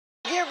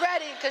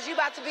because you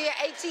about to be an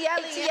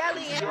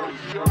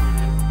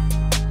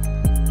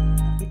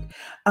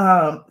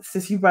ATLien.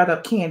 Since you brought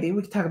up Kandi,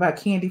 we can talk about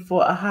Kandi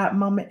for a hot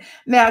moment.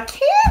 Now,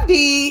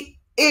 Kandi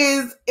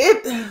is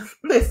it.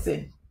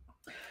 Listen,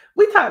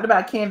 we talked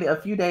about Kandi a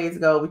few days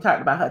ago. We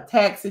talked about her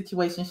tax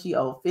situation. She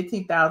owed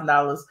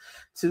 $15,000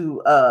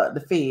 to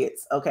the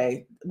feds.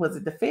 Okay, was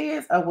it the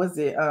feds or was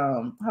it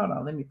hold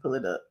on, let me pull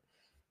it up.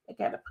 I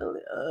gotta pull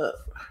it up.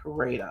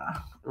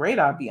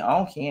 Radar be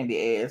on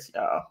Kandi ass,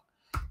 y'all.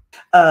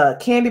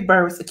 Kandi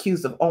Burruss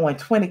accused of owing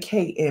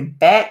 $20K in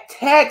back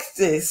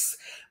taxes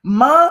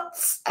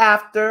months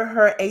after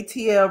her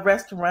ATL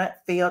restaurant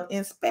failed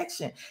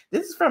inspection.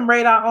 This is from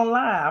Radar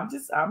Online.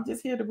 I'm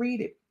just here to read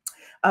it.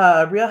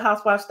 Real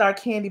Housewives star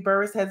Kandi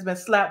Burruss has been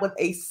slapped with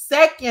a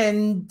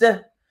second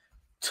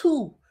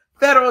 2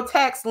 federal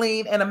tax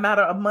lien in a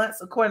matter of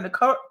months, according to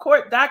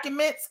court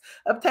documents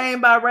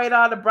obtained by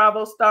Radar. The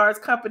Bravo Stars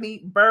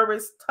company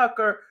Burruss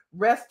Tucker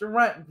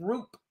Restaurant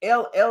Group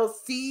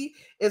LLC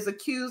is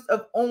accused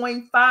of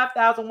owing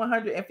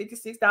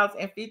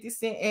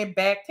 $5,156.50 in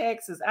back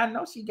taxes. I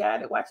know she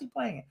got it. Why she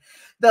playing?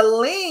 The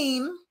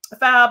lien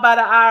filed by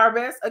the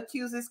IRS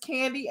accuses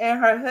Kandi and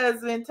her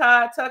husband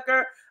Todd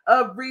Tucker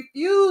of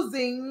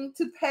refusing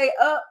to pay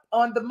up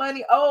on the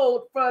money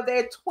owed for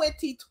their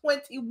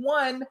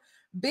 2021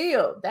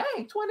 bill. Dang,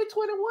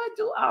 2021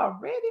 due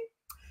already.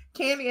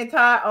 Kandi and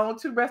Todd own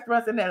 2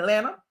 restaurants in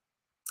Atlanta,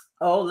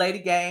 Old Lady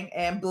Gang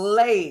and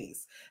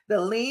Blaze. The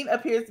lien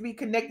appears to be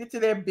connected to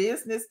their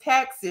business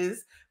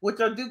taxes, which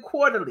are due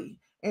quarterly.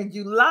 In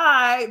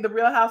July, the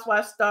Real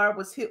Housewives star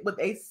was hit with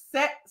a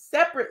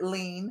separate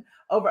lien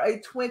over a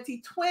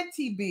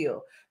 2020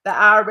 bill. The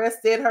IRS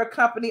said her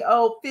company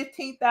owed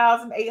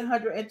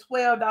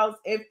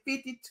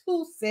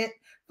 $15,812.52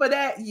 for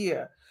that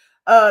year.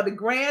 The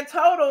grand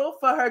total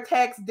for her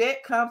tax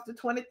debt comes to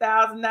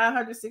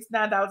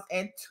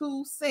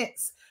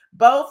 $20,969.02.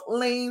 Both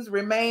liens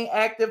remain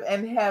active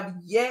and have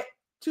yet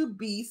to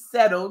be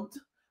settled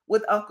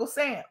with Uncle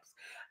Sam's.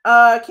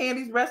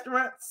 Kandi's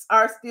restaurants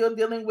are still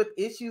dealing with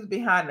issues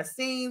behind the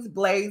scenes.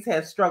 Blaze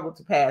has struggled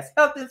to pass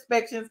health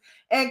inspections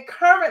and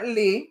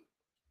currently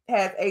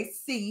has a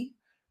C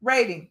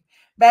rating.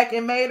 Back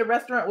in May, the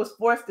restaurant was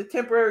forced to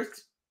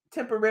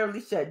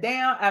temporarily shut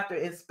down after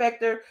an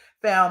inspector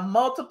found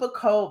multiple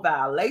code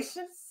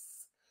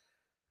violations.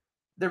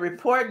 The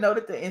report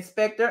noted the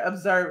inspector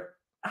observed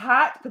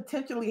hot,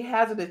 potentially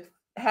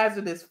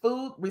hazardous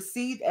food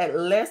received at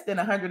less than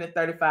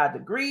 135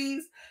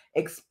 degrees,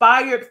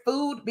 expired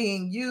food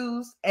being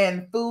used,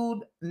 and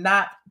food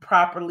not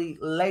properly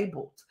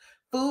labeled.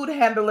 Food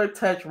handler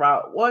touched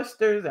raw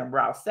oysters and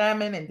raw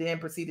salmon and then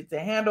proceeded to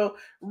handle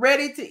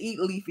ready-to-eat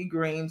leafy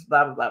greens,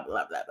 blah, blah, blah,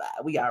 blah, blah, blah.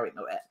 We already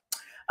know that.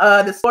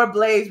 The score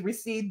Blaze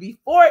received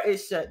before it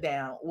shut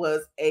down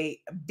was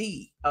a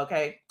B,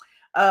 okay?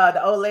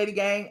 The Old Lady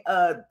Gang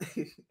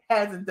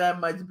hasn't done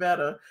much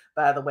better,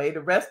 by the way.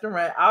 The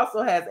restaurant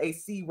also has a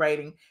C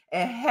rating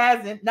and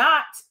hasn't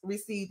not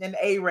received an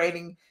A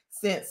rating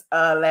since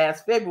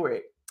last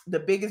February. The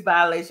biggest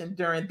violation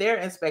during their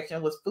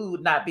inspection was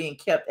food not being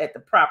kept at the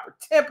proper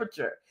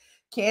temperature.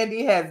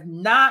 Kandi has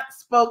not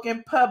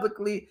spoken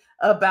publicly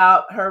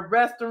about her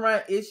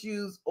restaurant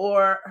issues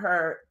or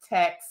her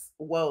tax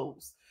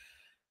woes.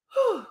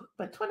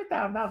 But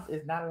 $20,000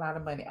 is not a lot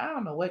of money. I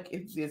don't know what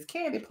is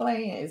Kandi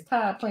playing, is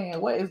Todd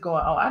playing, what is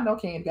going on? I know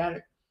Kandi got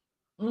it.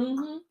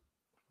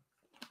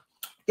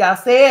 Y'all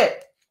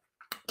said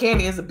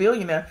Kandi is a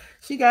billionaire.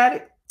 She got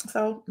it.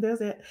 So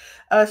there's it.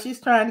 She's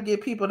trying to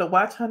get people to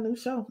watch her new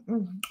show.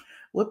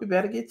 Whoopi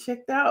better get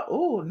checked out.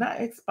 Oh,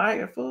 not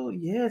expired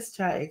food. Yes,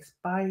 child,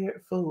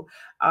 expired food.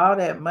 All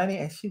that money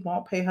and she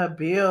won't pay her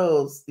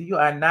bills. You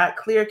are not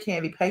clear,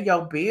 Kandi. Pay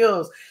your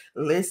bills.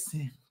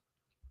 Listen,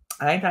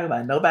 I ain't talking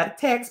about nobody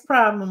tax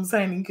problems,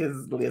 honey,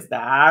 because the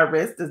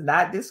IRS does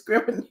not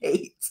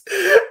discriminate.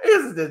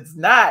 It's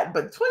not.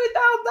 But $20,000,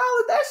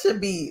 that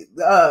should be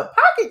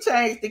pocket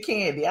change to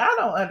Kandi. I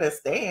don't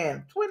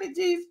understand. 20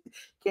 G's.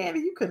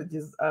 Kandi, you could have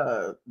just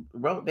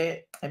wrote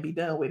that and be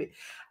done with it.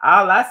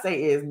 All I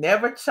say is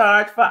never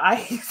charge for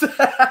ice.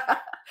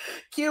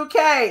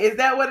 QK, is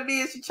that what it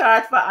is? She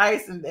charged for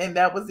ice and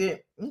that was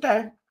it.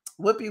 Okay.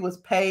 Whoopi was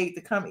paid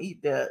to come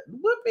eat there.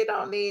 Whoopi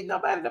don't need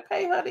nobody to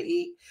pay her to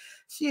eat.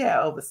 She had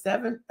over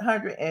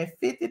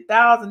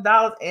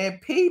 $750,000 in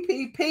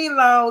PPP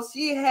loans.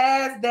 She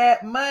has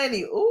that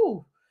money.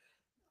 Ooh,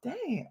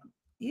 damn.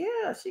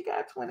 Yeah, she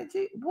got 20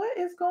 G. What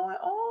is going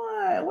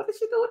on? What did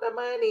she do with the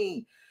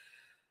money?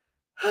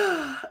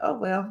 Oh,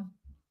 well.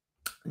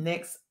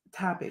 Next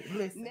topic.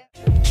 Listen.